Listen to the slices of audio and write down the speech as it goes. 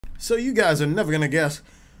So you guys are never gonna guess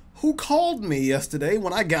who called me yesterday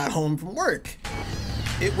when I got home from work.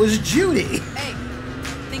 It was Judy. Hey,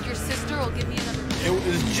 think your sister will give me another... It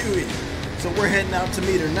was Judy. So we're heading out to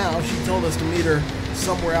meet her now. She told us to meet her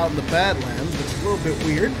somewhere out in the Badlands, which is a little bit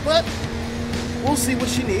weird, but we'll see what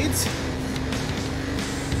she needs.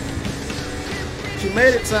 She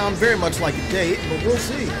made it sound very much like a date, but we'll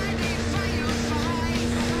see.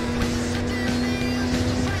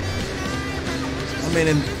 I mean,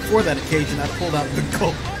 and for that occasion, I pulled out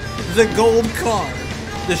the gold car.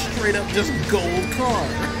 The straight up just gold car.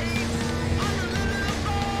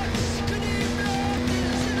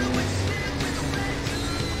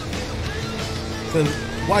 Because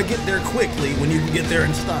why get there quickly when you can get there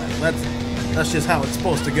in style? That's just how it's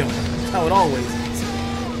supposed to go. That's how it always is.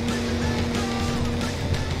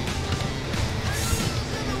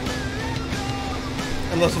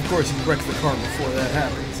 Unless, of course, you wreck the car before that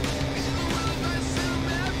happens.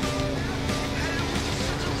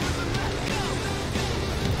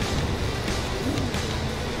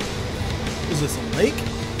 Is this a lake?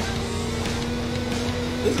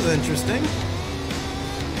 This is interesting.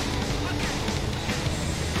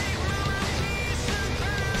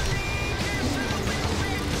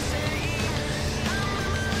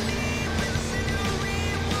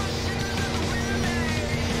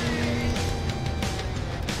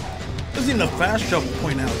 There's even a fast travel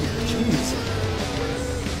point out here. Jeez.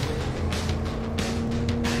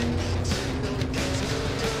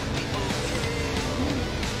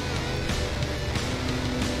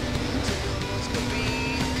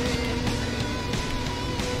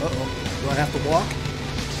 Uh-oh. Do I have to walk?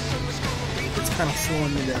 It's kind of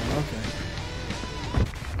slowing me down. Okay.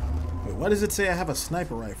 Wait, why does it say I have a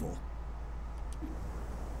sniper rifle?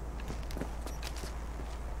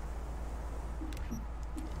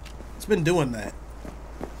 It's been doing that.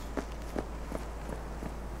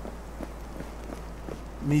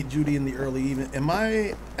 Meet Judy in the early evening. Am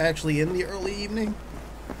I actually in the early evening?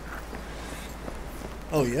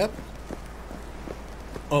 Oh, yep.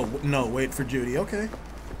 Oh, no, wait for Judy. Okay.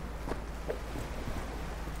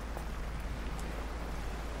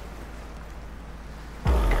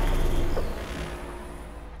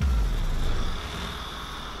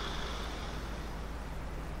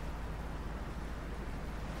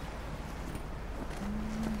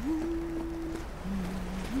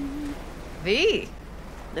 V,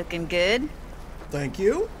 looking good. Thank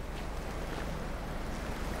you.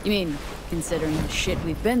 You mean, considering the shit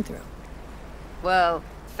we've been through? Well,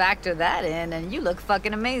 factor that in and you look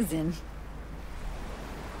fucking amazing.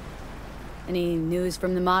 Any news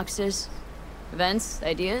from the Moxes? Events?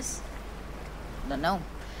 Ideas? Don't know.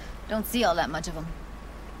 Don't see all that much of them.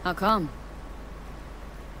 How come?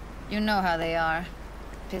 You know how they are.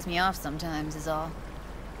 Piss me off sometimes is all.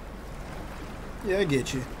 Yeah, I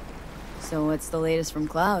get you. So what's the latest from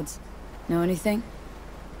Clouds? Know anything?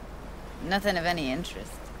 Nothing of any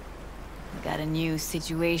interest. We got a new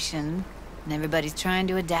situation, and everybody's trying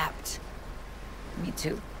to adapt. Me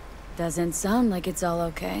too. Doesn't sound like it's all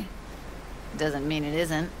okay. Doesn't mean it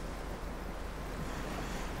isn't.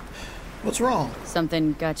 What's wrong?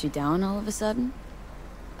 Something got you down all of a sudden?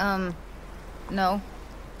 No.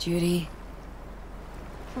 Judy?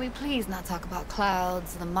 Can we please not talk about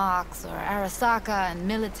Clouds, the Mox, or Arasaka and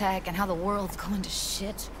Militech and how the world's going to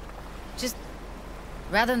shit? Just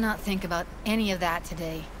rather not think about any of that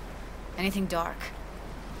today. Anything dark.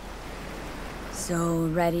 So,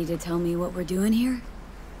 ready to tell me what we're doing here?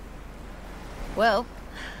 Well,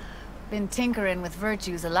 been tinkering with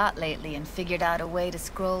virtues a lot lately and figured out a way to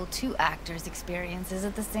scroll two actors' experiences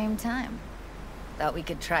at the same time. Thought we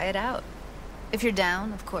could try it out. If you're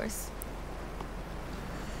down, of course.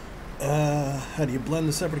 How do you blend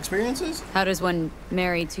the separate experiences? How does one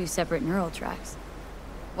marry two separate neural tracks?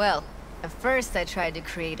 Well, at first I tried to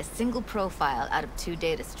create a single profile out of two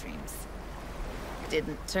data streams.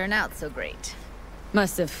 Didn't turn out so great.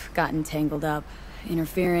 Must have gotten tangled up.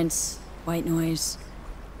 Interference, white noise.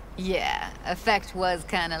 Yeah, effect was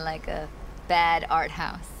kinda like a bad art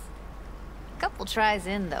house. Couple tries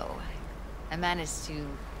in though, I managed to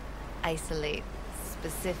isolate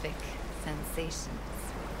specific sensations.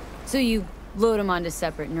 So you load them onto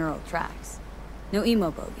separate neural tracks. No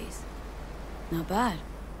emo bogies. Not bad.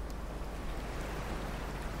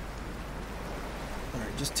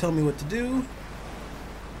 Alright, just tell me what to do.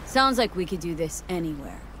 Sounds like we could do this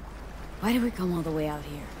anywhere. Why did we come all the way out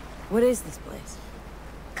here? What is this place?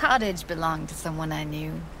 Cottage belonged to someone I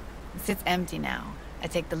knew. It sits empty now. I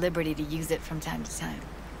take the liberty to use it from time to time.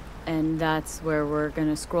 And that's where we're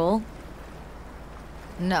gonna scroll?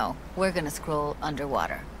 No, we're gonna scroll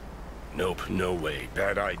underwater. Nope, no way.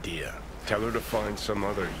 Bad idea. Tell her to find some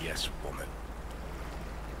other yes woman.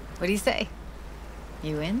 What do you say?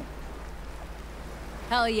 You in?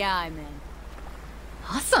 Hell yeah, I'm in.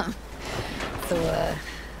 Awesome. So,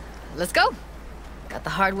 let's go. Got the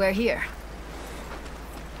hardware here.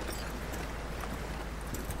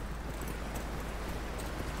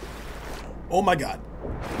 Oh my god.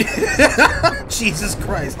 Jesus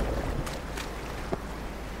Christ.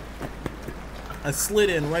 I slid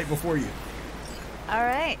in right before you. All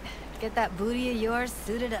right. Get that booty of yours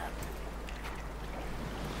suited up.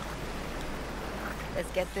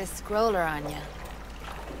 Let's get this scroller on you.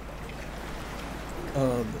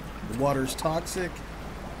 The water's toxic.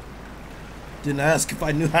 Didn't ask if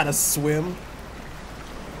I knew how to swim.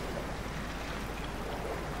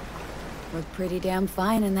 Look pretty damn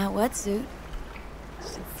fine in that wetsuit.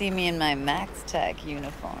 Should see me in my Max Tech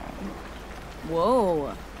uniform.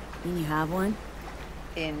 Whoa. Mean you have one?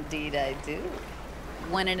 Indeed I do.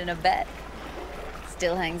 Won it in a bet.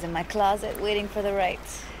 Still hangs in my closet waiting for the right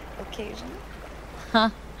occasion. Huh.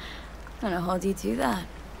 Gonna hold you to that.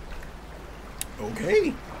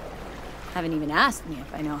 Okay. Haven't even asked me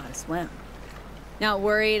if I know how to swim. Not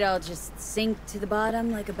worried I'll just sink to the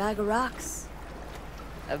bottom like a bag of rocks.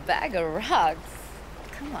 A bag of rocks?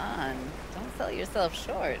 Come on, don't sell yourself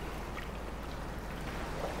short.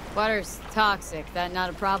 Water's toxic, that not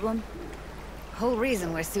a problem? Whole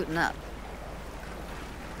reason we're suiting up.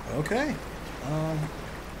 Okay.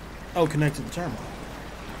 Oh, connected to the terminal.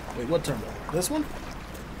 Wait, what terminal? This one?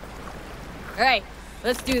 Alright,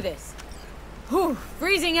 let's do this. Whew,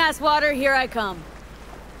 freezing ass water, here I come.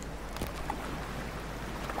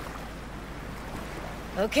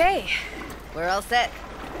 Okay, we're all set.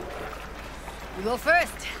 You go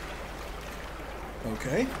first.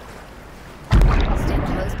 Okay. Stand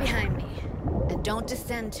close behind me, and don't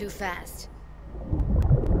descend too fast.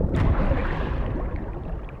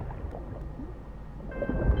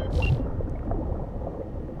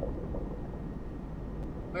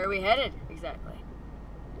 Where are we headed, exactly?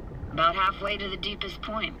 About halfway to the deepest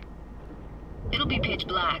point. It'll be pitch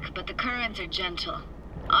black, but the currents are gentle.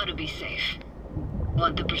 Ought to be safe.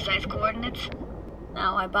 Want the precise coordinates?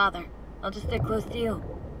 No, why bother? I'll just stick close to you.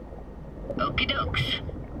 Okie dokes.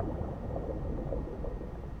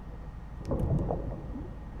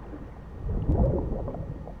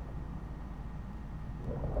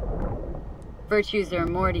 Virtues are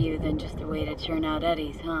more to you than just a way to churn out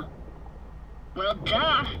eddies, huh? Well,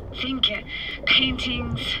 duh. Think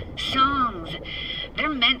paintings, songs. They're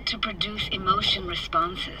meant to produce emotion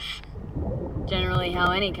responses. Generally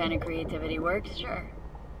how any kind of creativity works, sure.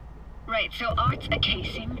 Right, so art's a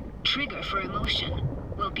casing, trigger for emotion.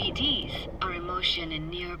 Well, BDs are emotion in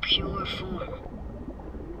near pure form.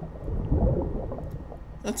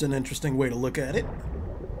 That's an interesting way to look at it.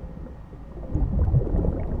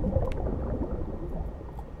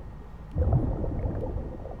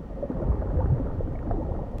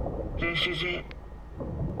 This is it.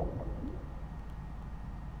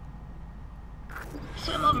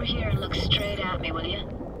 Swim over here and look straight at me, will you?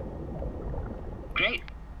 Great.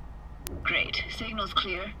 Great. Signal's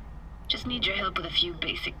clear. Just need your help with a few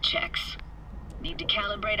basic checks. Need to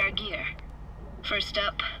calibrate our gear. First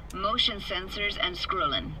up, motion sensors and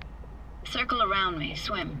scrolling. Circle around me.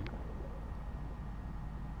 Swim.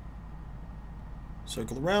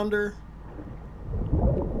 Circle around her.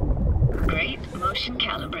 Great. Motion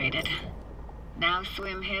calibrated. Now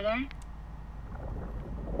swim hither.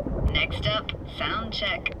 Next up, sound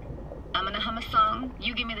check. I'm gonna hum a song.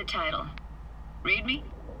 You give me the title. Read me?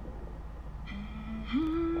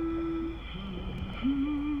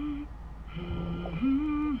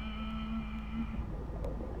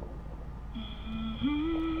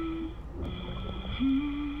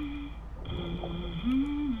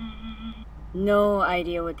 No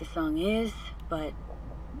idea what the song is, but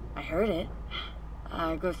I heard it.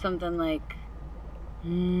 It goes something like...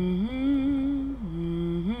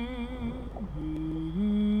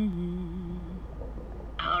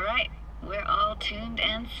 All right, we're all tuned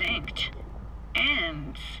and synced.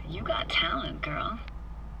 And you got talent, girl.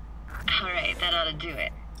 All right, that ought to do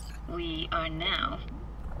it. We are now.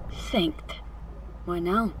 Synced. What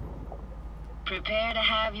now? Prepare to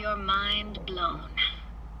have your mind blown.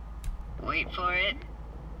 Wait for it.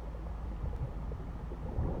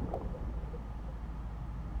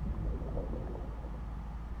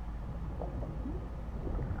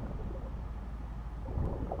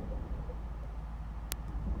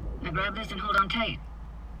 Now grab this and hold on tight.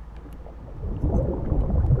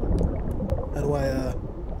 How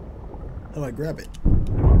do I grab it?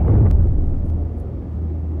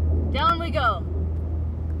 Down we go.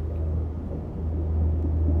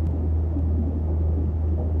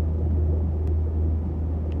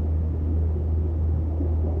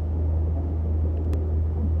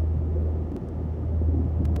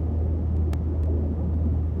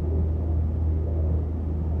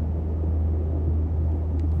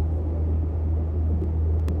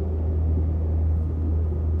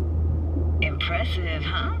 Impressive,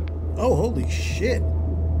 huh? Oh, holy shit.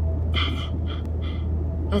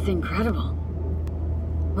 That's incredible.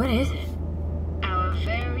 What is it? Our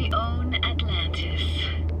very own Atlantis.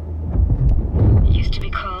 Used to be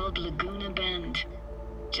called Laguna Bend.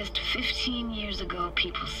 Just 15 years ago,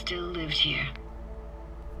 people still lived here.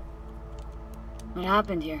 What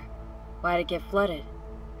happened here? Why'd it get flooded?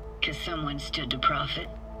 'Cause someone stood to profit.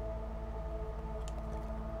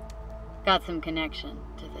 Got some connection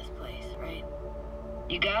to this place, right?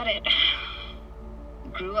 You got it.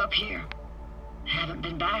 Grew up here. Haven't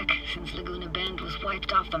been back since Laguna Bend was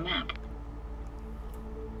wiped off the map.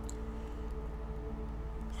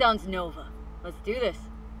 Sounds Nova. Let's do this.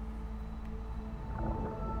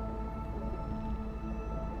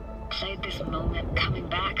 Played this moment coming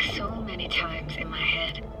back so many times in my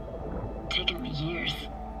head. Taken me years.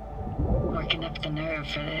 Working up the nerve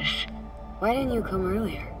for this. Why didn't you come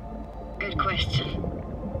earlier? Good question.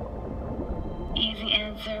 Easy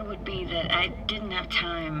answer would be that I didn't have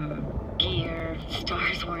time, gear,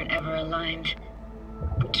 stars weren't ever aligned.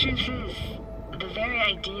 Truth is, the very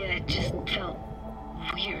idea just felt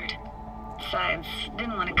weird. Besides,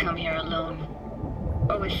 didn't want to come here alone.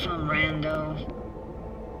 Or with some rando.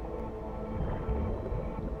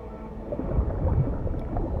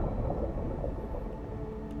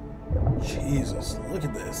 Jesus, look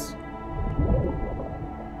at this.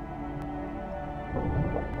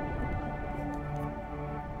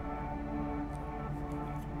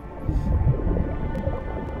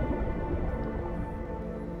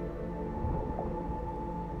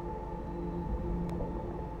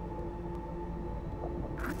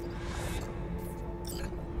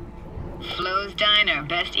 Flo's Diner,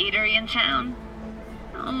 best eatery in town?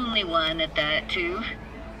 Only one at that, too.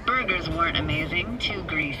 Burgers weren't amazing, too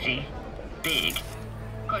greasy. Big.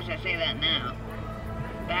 Of course, I say that now.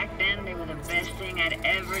 Back then, they were the best thing I'd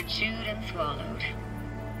ever chewed and swallowed.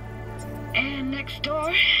 And next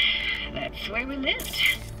door, that's where we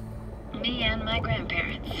lived. Me and my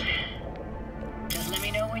grandparents. Just let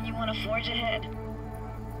me know when you want to forge ahead.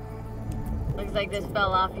 Looks like this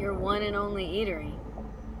fell off your one and only eatery.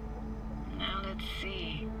 Now let's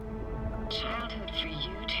see. Childhood for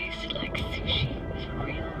you tasted like sushi with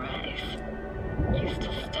real rice. Used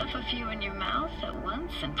to stuff a few in your mouth at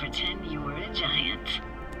once and pretend you were a giant.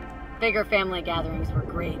 Bigger family gatherings were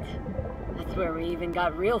great. That's where we even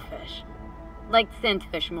got real fish. Liked scent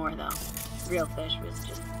fish more, though. Real fish was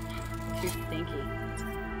just too stinky.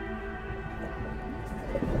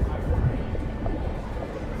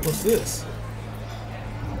 What's this?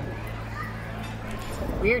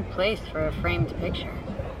 Weird place for a framed picture.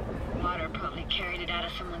 Water probably carried it out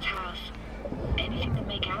of someone's house. Anything to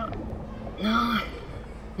make out? No,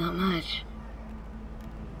 not much.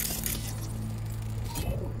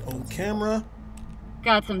 Old camera.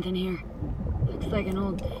 Got something here. Looks like an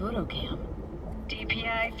old photo cam.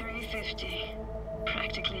 DPI 350.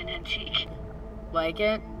 Practically an antique. Like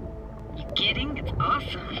it? You kidding? It's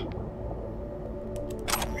awesome.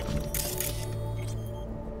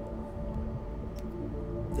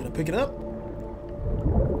 Did I pick it up?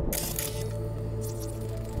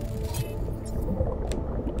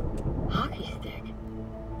 Hockey stick.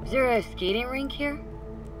 Is there a skating rink here?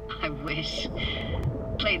 I wish.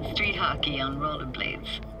 Played street hockey on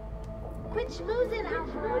rollerblades. Quit schmoozing,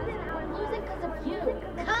 Alfred. We're losing because of you.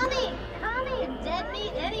 Connie! Connie! Dead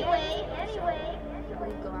meat anyway. Will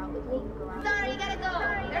you go out with me? Sorry, you gotta go.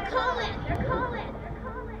 They're calling.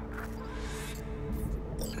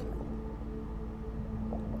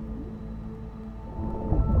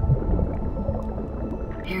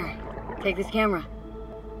 Here, take this camera.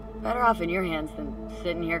 Better off in your hands than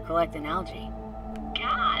sitting here collecting algae.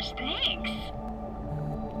 Gosh, thanks.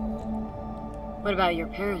 What about your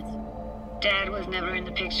parents? Dad was never in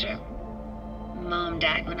the picture. Mom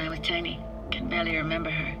died when I was tiny. Can barely remember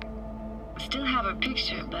her. Still have her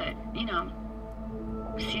picture, but, you know,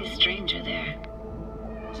 see a stranger there.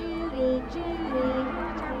 Judy,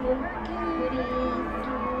 watch out for her cuties.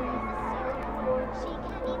 She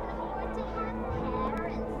can't even afford to have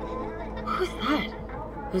parents. Who's that?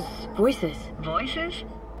 Those voices. Voices?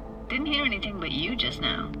 Didn't hear anything but you just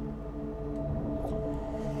now.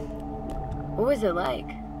 What was it like,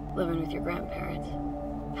 living with your grandparents?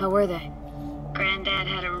 How were they? Granddad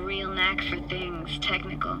had a real knack for things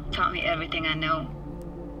technical. Taught me everything I know.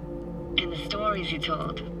 And the stories he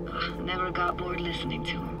told, never got bored listening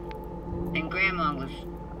to him. And Grandma was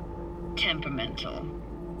temperamental.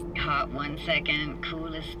 Hot one second,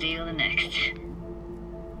 cool as steel the next.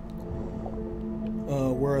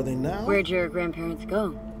 Where are they now? Where'd your grandparents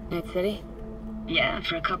go? Night City? Yeah,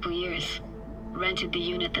 for a couple years. Rented the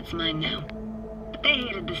unit that's mine now. But they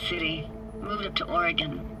hated the city. Moved up to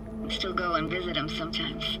Oregon. Still go and visit him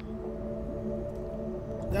sometimes.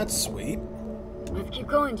 That's sweet. Let's keep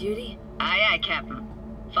going, Judy. Aye, aye, Captain.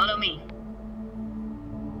 Follow me.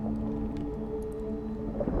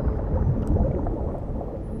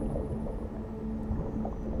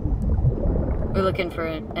 We're looking for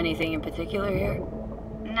anything in particular here?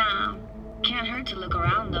 Nah. Can't hurt to look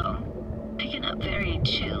around, though. Picking up very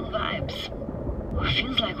chill vibes.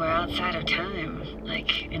 Feels like we're outside of time,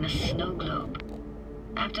 like in a snow globe.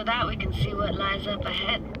 After that, we can see what lies up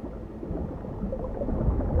ahead.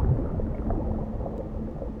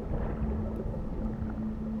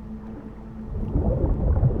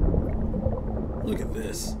 Look at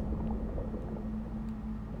this.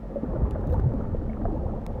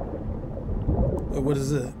 What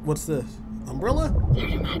is it? What's this? Umbrella?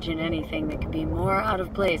 Can't imagine anything that could be more out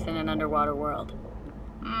of place in an underwater world.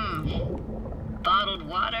 Bottled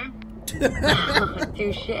water?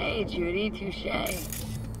 Touche, Judy, touche.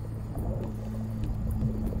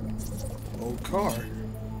 Old car.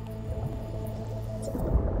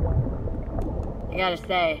 I gotta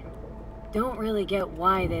say, don't really get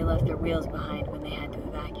why they left their wheels behind when they had to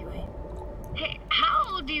evacuate. Hey,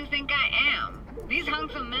 how old do you think I am? These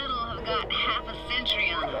hunks of metal have got half a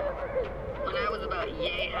century on them. When I was about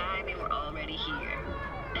yay high, they were already here.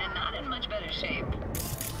 And not in much better shape.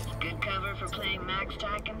 Good cover for playing Max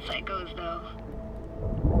Tack and Psychos, though.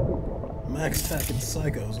 Max Tack and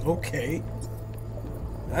Psychos. Okay.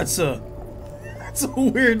 That's a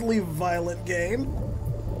weirdly violent game.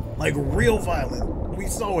 Like, real violent. We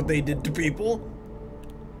saw what they did to people.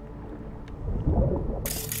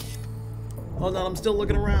 Hold on, I'm still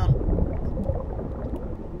looking around.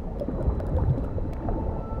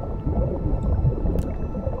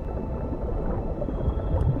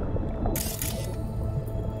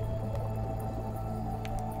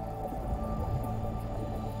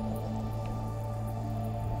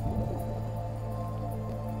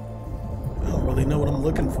 I don't really know what I'm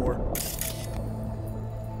looking for.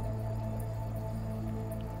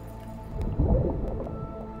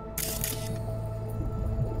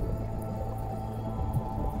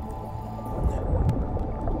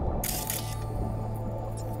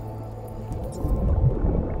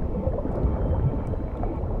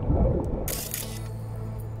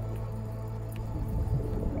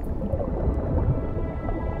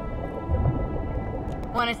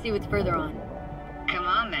 Want to see what's further on? Come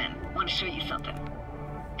on, then. Want to show you something.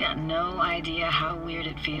 Got no idea how weird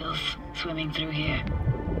it feels swimming through here.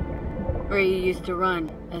 Where you used to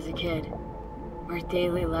run as a kid. Where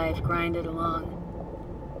daily life grinded along.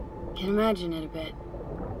 Can imagine it a bit.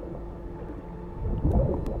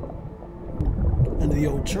 Into the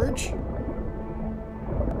old church?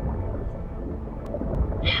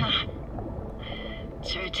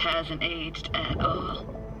 Church hasn't aged at all.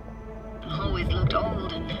 Always looked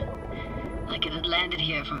old and like it had landed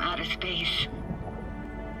here from outer space.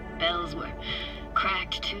 Bells were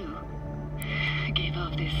cracked too. Gave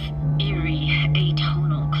off this eerie,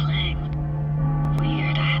 atonal clang.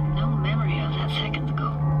 Weird, I had no memory of that seconds ago.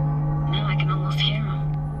 Now I can almost hear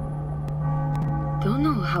them. Don't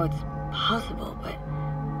know how it's possible, but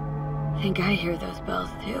I think I hear those bells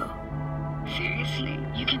too. Seriously?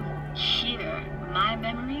 You can hear my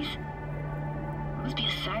memories? Must be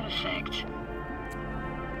a side effect.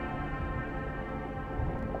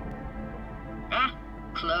 Ah,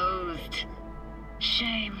 closed.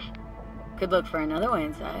 Shame. Could look for another way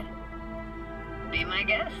inside. Be my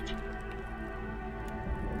guest.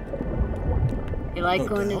 You like No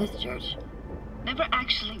going to doubt. this church? Never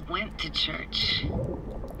actually went to church.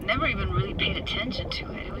 Never even really paid attention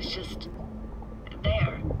to it. It was just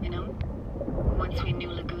there, you know? Once we knew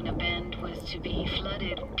Laguna Bend was to be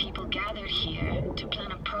flooded, people gathered here to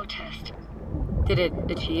plan a protest. Did it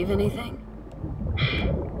achieve anything?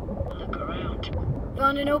 Look around.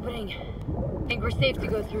 Found an opening. Think we're safe to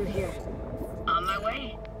go through here. On my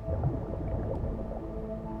way.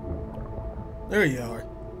 There you are.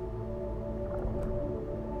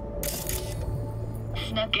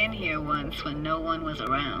 Snuck in here once when no one was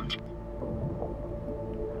around.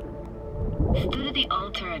 Stood at the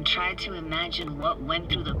altar and tried to imagine what went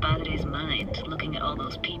through the padre's mind looking at all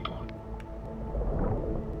those people.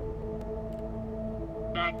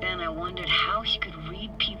 Back then I wondered how he could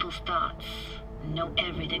read people's thoughts and know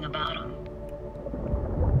everything about them.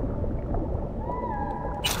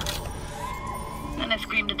 Then I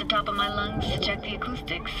screamed at the top of my lungs to check the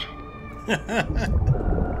acoustics.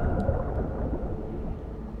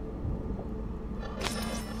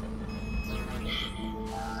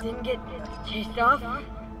 Didn't get chased off?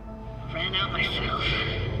 Ran out myself.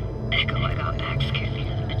 Echo I got back scared me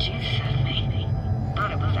to the bejesus out of me.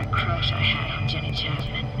 Thought it was that crush I had.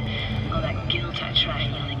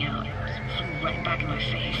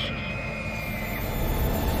 face.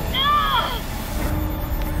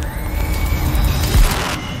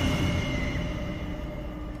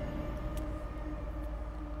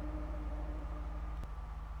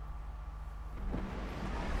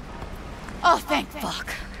 Oh, thank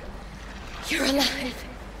fuck. You're alive.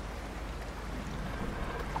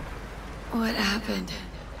 What happened?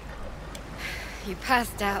 You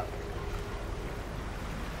passed out.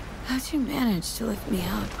 How'd you manage to lift me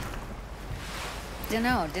up?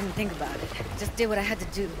 Dunno, didn't think about it. Just did what I had to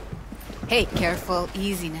do. Hey, careful,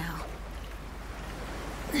 easy now.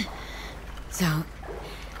 So,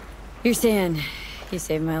 you're saying you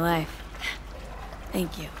saved my life.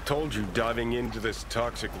 Thank you. Told you diving into this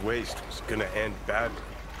toxic waste was gonna end badly.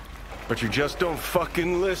 But you just don't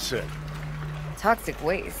fucking listen. Toxic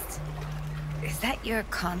waste? Is that your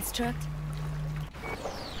construct?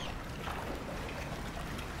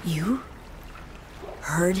 You?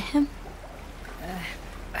 Heard him?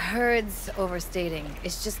 Heard's overstating.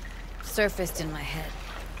 It's just surfaced in my head.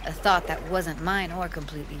 A thought that wasn't mine or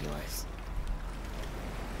completely yours.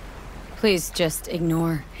 Please just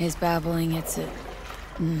ignore his babbling. It's a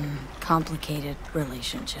complicated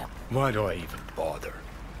relationship. Why do I even bother?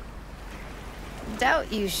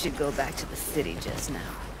 Doubt you should go back to the city just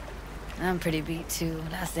now. I'm pretty beat too.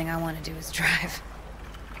 Last thing I want to do is drive.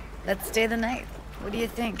 Let's stay the night. What do you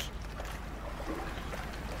think?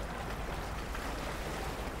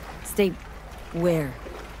 Stay where,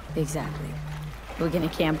 exactly? We're gonna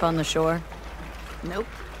camp on the shore? Nope.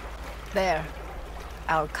 There.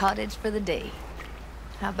 Our cottage for the day.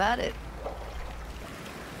 How about it?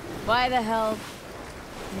 Why the hell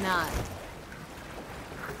not?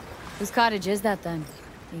 Whose cottage is that then?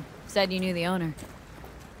 You said you knew the owner.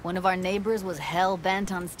 One of our neighbors was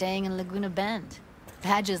hell-bent on staying in Laguna Bend.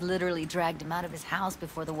 Badges literally dragged him out of his house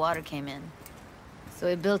before the water came in. So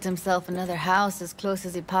he built himself another house as close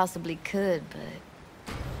as he possibly could,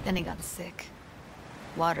 but then he got sick.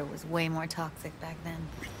 Water was way more toxic back then.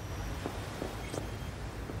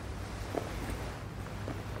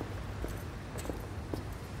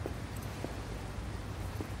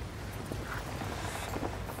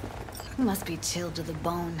 Must be chilled to the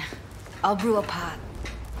bone. I'll brew a pot.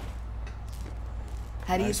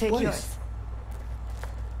 How do you take yours?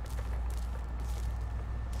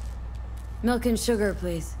 Milk and sugar,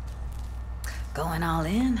 please. Going all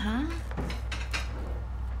in, huh?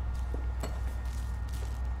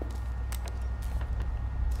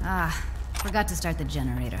 Ah, forgot to start the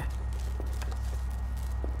generator.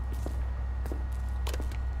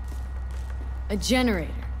 A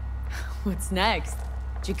generator? What's next?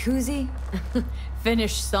 Jacuzzi?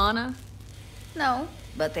 Finnish sauna? No,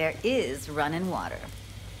 but there is running water.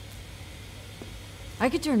 I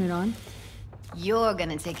could turn it on. You're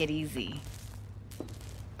gonna take it easy.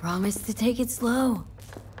 Promise to take it slow.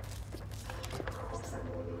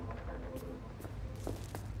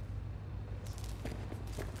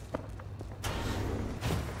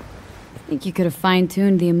 I think you could have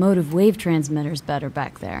fine-tuned the emotive wave transmitters better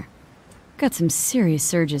back there. Got some serious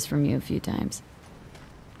surges from you a few times.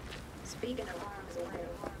 Speaking of harm's way,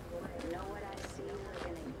 know what I see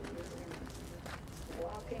looking at you.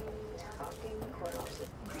 Walking, talking corpses.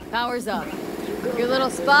 Power's up. Your little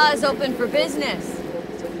spa's open for business.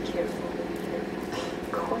 So be careful.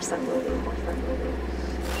 Of course I'm moving.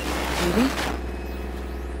 Judy?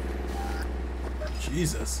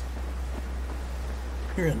 Jesus.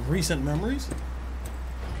 You're in recent memories?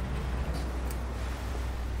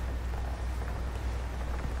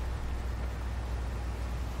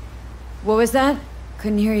 What was that?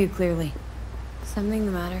 Couldn't hear you clearly. Something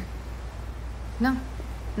the matter? No,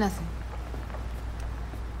 nothing.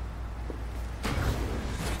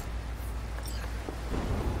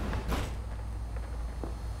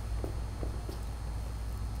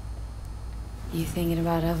 You thinking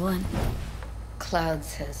about Evelyn?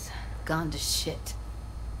 Clouds has gone to shit.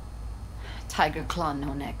 Tiger Claw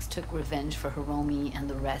No Next took revenge for Hiromi and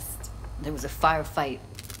the rest. There was a firefight.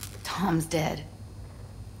 Tom's dead.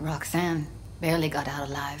 Roxanne barely got out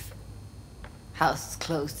alive. House is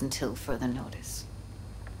closed until further notice.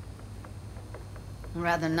 I'd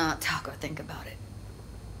rather not talk or think about it.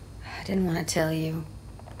 I didn't want to tell you.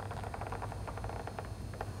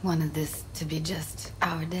 Wanted this to be just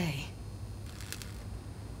our day.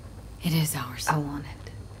 It is ours. I wanted.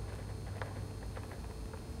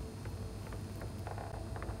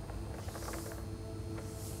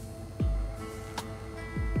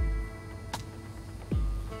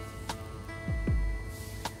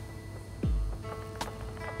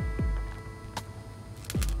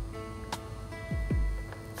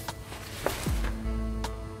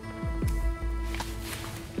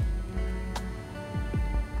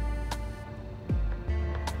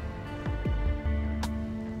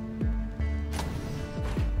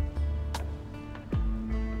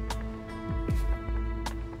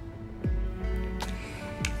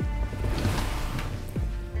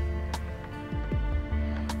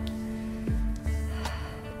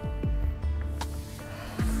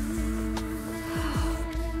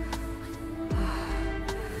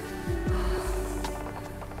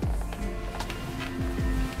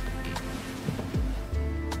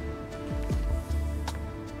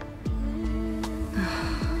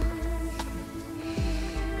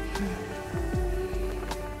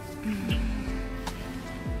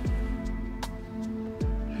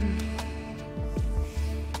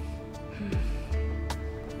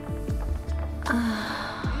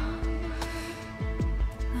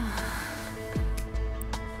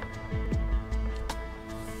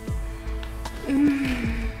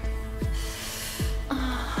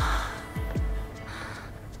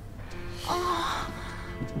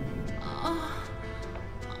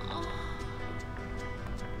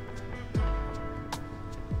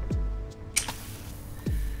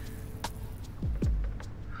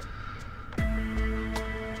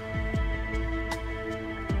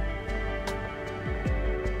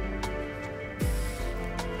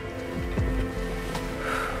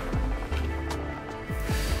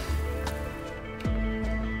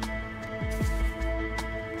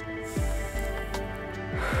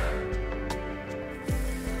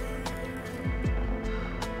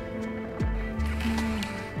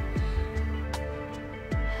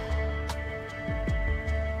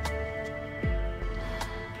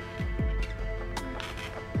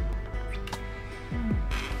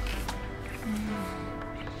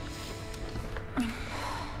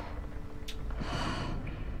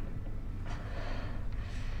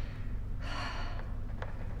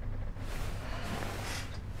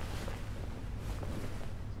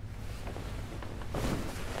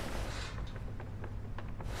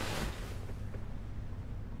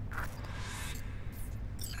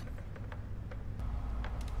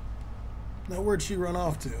 Now where'd she run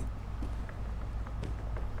off to?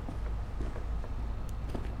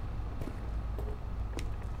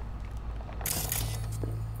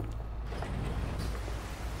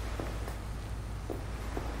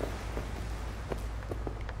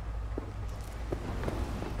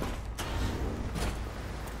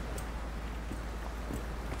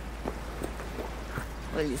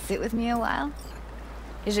 Will you sit with me a while?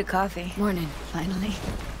 Here's your coffee. Morning. Finally.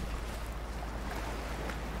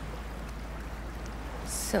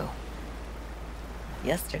 So,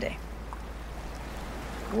 yesterday.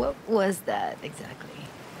 What was that exactly?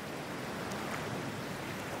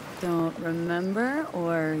 Don't remember,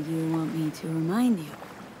 or you want me to remind you?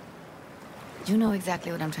 You know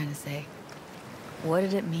exactly what I'm trying to say. What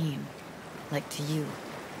did it mean? Like, to you?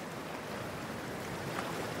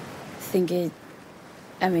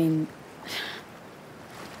 I mean,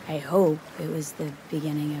 I hope it was the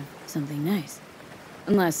beginning of something nice.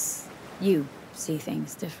 Unless you see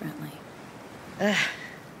things differently. Ugh.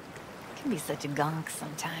 Can be such a gonk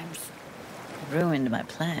sometimes. Ruined my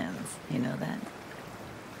plans, you know that?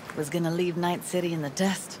 Was gonna leave Night City in the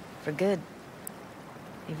dust, for good.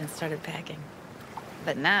 Even started packing.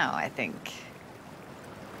 But now I think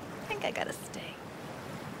I gotta stay.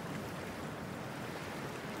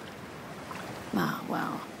 Ah,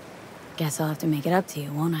 well, guess I'll have to make it up to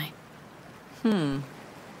you, won't I? Yeah,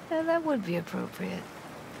 that would be appropriate.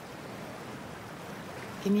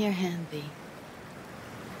 Give me your hand, B.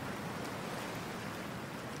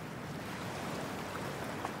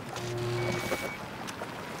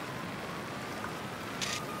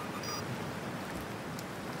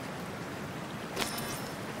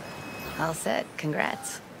 All set.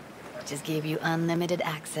 Congrats. Just gave you unlimited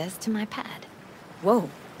access to my pad. Whoa.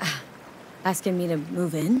 Asking me to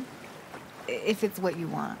move in? If it's what you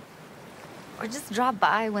want. Or just drop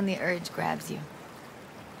by when the urge grabs you.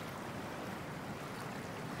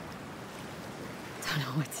 Don't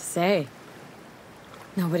know what to say.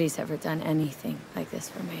 Nobody's ever done anything like this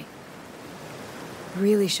for me.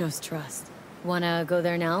 Really shows trust. Wanna go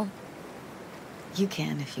there now? You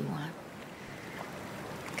can if you want.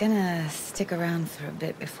 Gonna stick around for a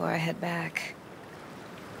bit before I head back.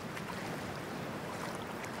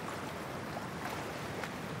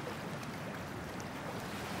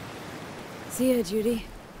 See ya, Judy.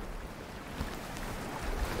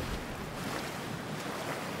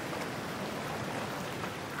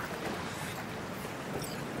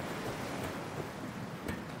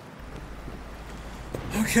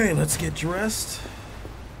 Okay, let's get dressed.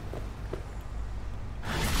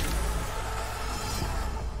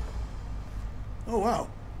 Oh, wow.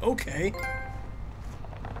 Okay.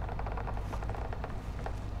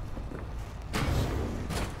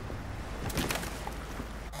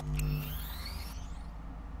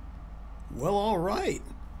 Well, all right.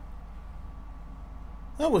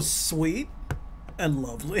 That was sweet and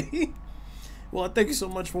lovely. Well, thank you so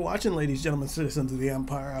much for watching, ladies, gentlemen, citizens of the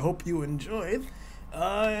Empire. I hope you enjoyed.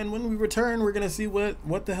 And when we return, we're going to see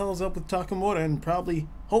what the hell is up with Takamura and probably,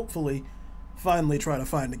 hopefully, finally try to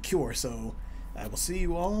find a cure. So I will see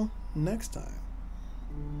you all next time.